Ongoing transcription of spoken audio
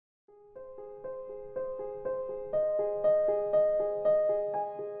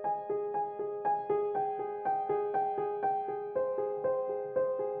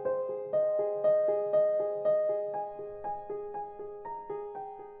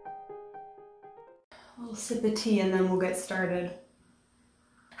A little sip of tea and then we'll get started.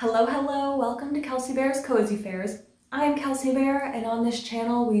 Hello, hello, welcome to Kelsey-Bear's Cozy Fares. I am Kelsey-Bear, and on this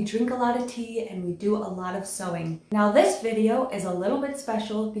channel we drink a lot of tea and we do a lot of sewing. Now this video is a little bit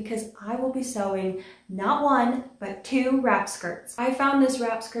special because I will be sewing not one, but two wrap skirts. I found this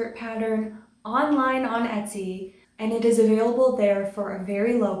wrap skirt pattern online on Etsy and it is available there for a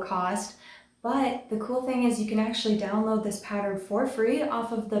very low cost. But the cool thing is you can actually download this pattern for free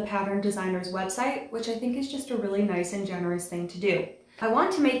off of the pattern designer's website, which I think is just a really nice and generous thing to do. I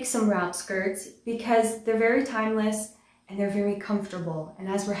want to make some wrap skirts because they're very timeless and they're very comfortable. And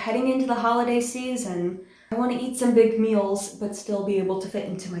as we're heading into the holiday season, I want to eat some big meals but still be able to fit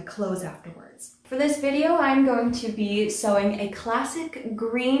into my clothes afterwards. For this video, I'm going to be sewing a classic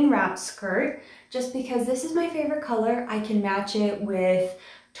green wrap skirt just because this is my favorite color. I can match it with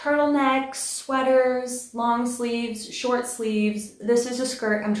turtlenecks, sweaters, long sleeves, short sleeves. This is a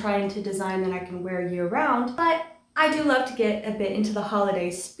skirt I'm trying to design that I can wear year round, but I do love to get a bit into the holiday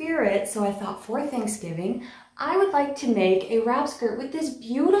spirit, so I thought for Thanksgiving, I would like to make a wrap skirt with this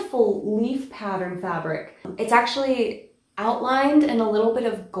beautiful leaf pattern fabric. It's actually outlined in a little bit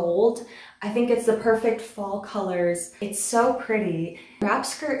of gold. I think it's the perfect fall colors. It's so pretty. Wrap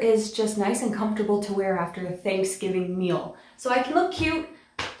skirt is just nice and comfortable to wear after a Thanksgiving meal. So I can look cute,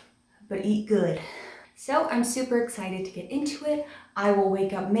 but eat good. So I'm super excited to get into it. I will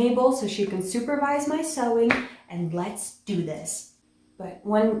wake up Mabel so she can supervise my sewing, and let's do this. But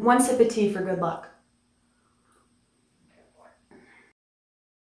one sip of tea for good luck.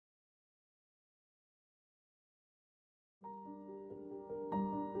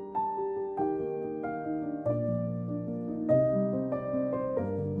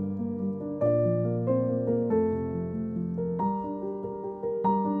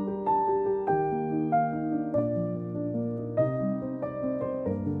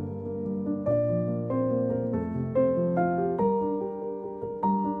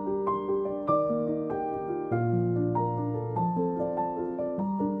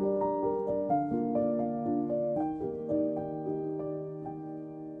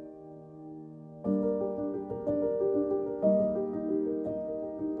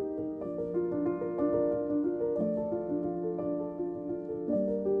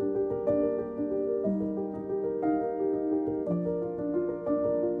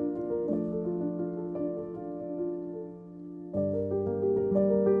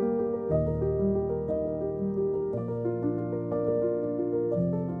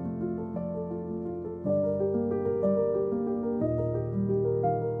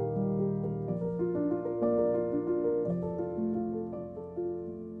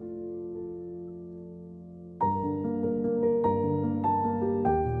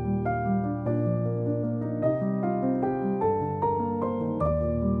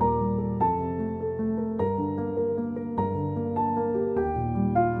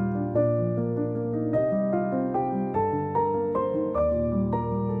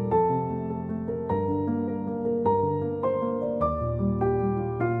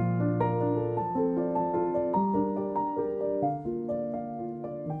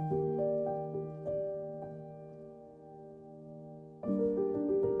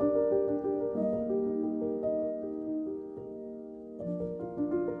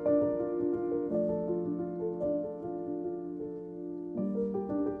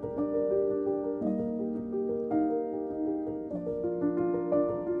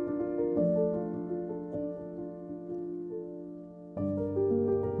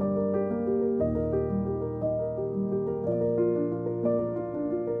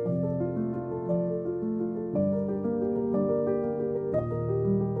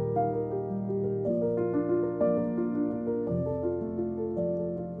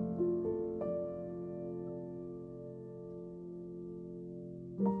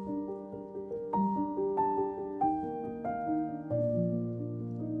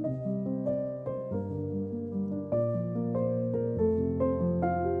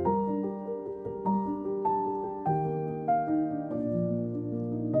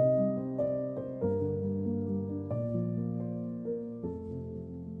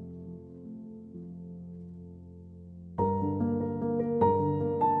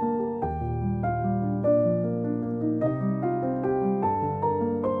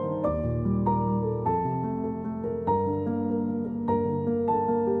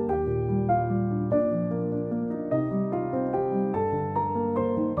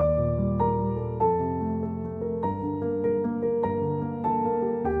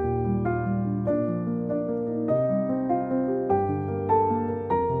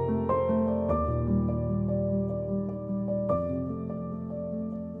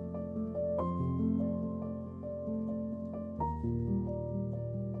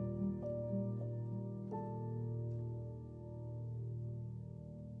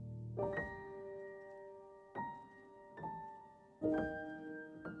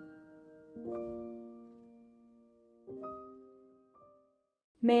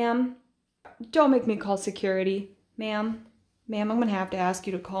 Ma'am, don't make me call security. Ma'am, I'm gonna have to ask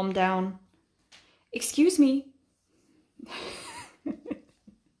you to calm down. Excuse me.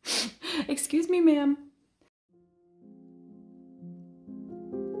 Excuse me, ma'am.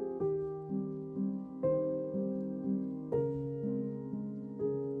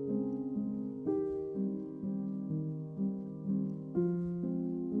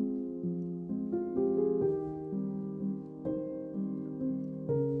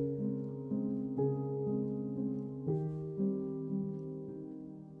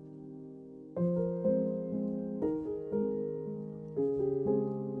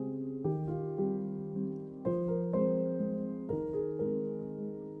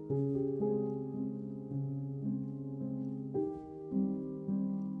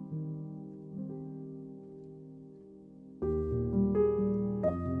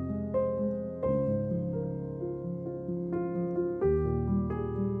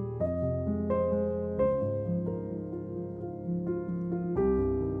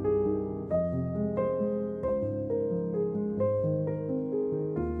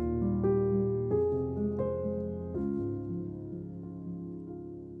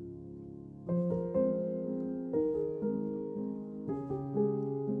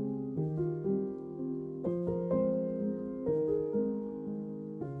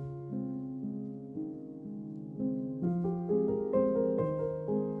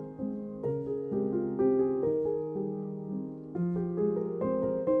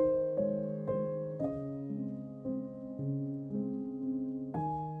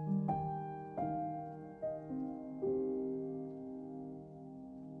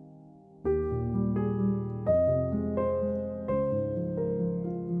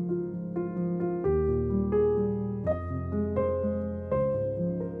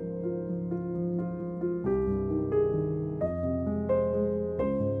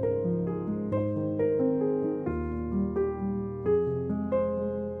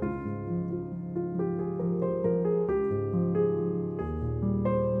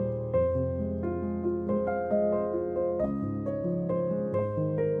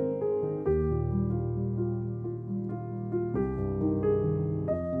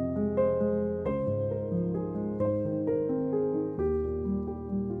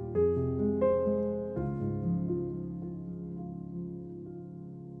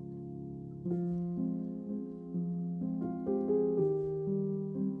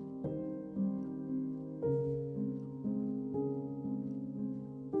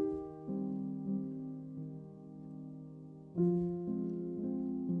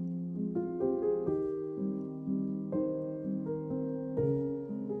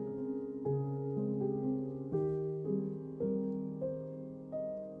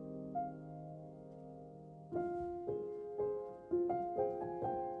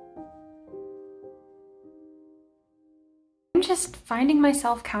 I'm just finding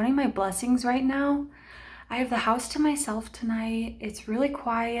myself counting my blessings right now. I have the house to myself tonight. It's really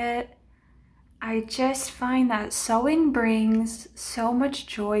quiet. I just find that sewing brings so much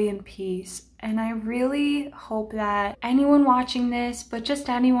joy and peace. And I really hope that anyone watching this, but just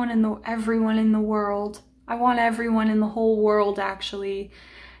everyone in the world, I want everyone in the whole world actually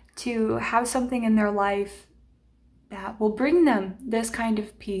to have something in their life that will bring them this kind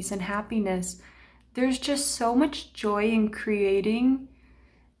of peace and happiness. There's just so much joy in creating,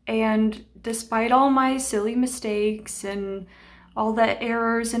 and despite all my silly mistakes and all the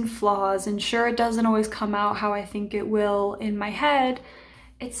errors and flaws, and sure, it doesn't always come out how I think it will in my head,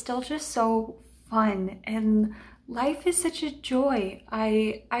 it's still just so fun, and life is such a joy.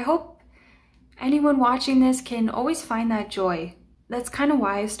 I hope anyone watching this can always find that joy. That's kind of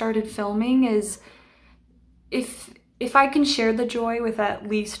why I started filming, is if I can share the joy with at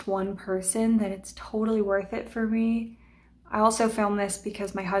least one person, then it's totally worth it for me. I also film this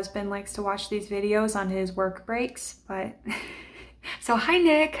because my husband likes to watch these videos on his work breaks, but so hi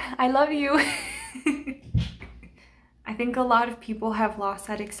Nick, I love you. I think a lot of people have lost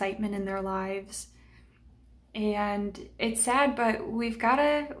that excitement in their lives, and it's sad, but we've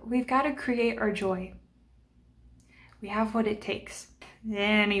gotta create our joy. We have what it takes.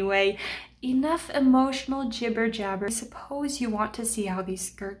 Anyway, enough emotional jibber jabber. I suppose you want to see how these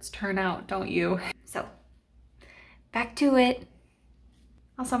skirts turn out, don't you? So, back to it.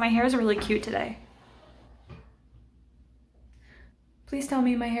 Also, my hair is really cute today. Please tell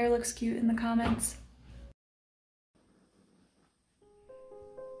me my hair looks cute in the comments.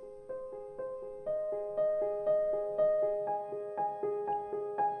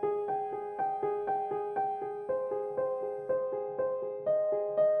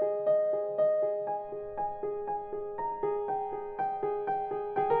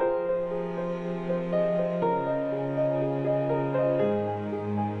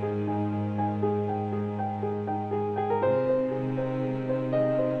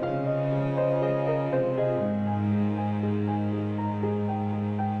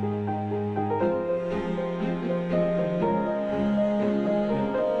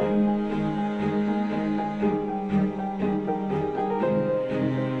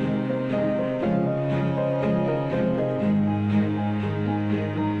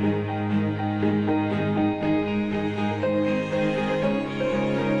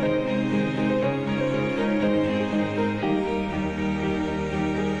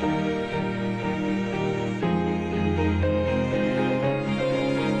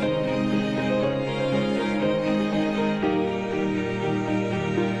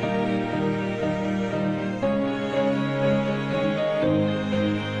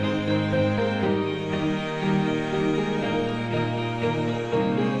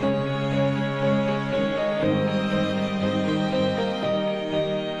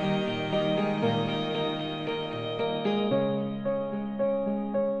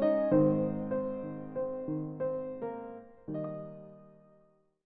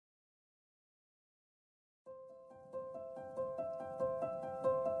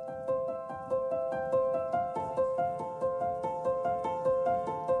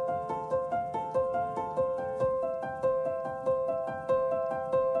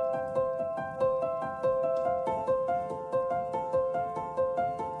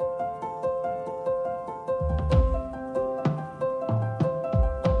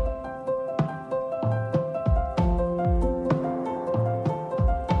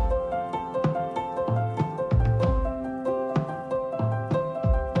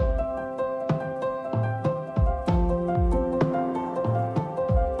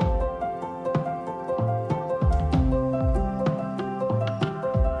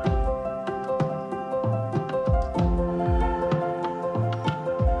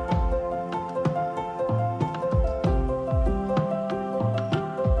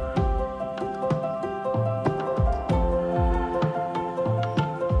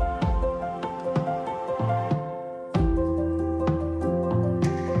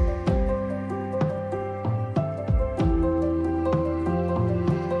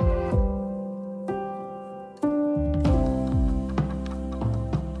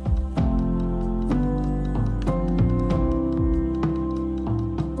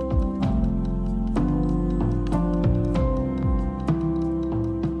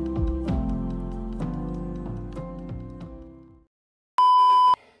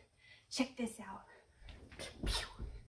 Check this out.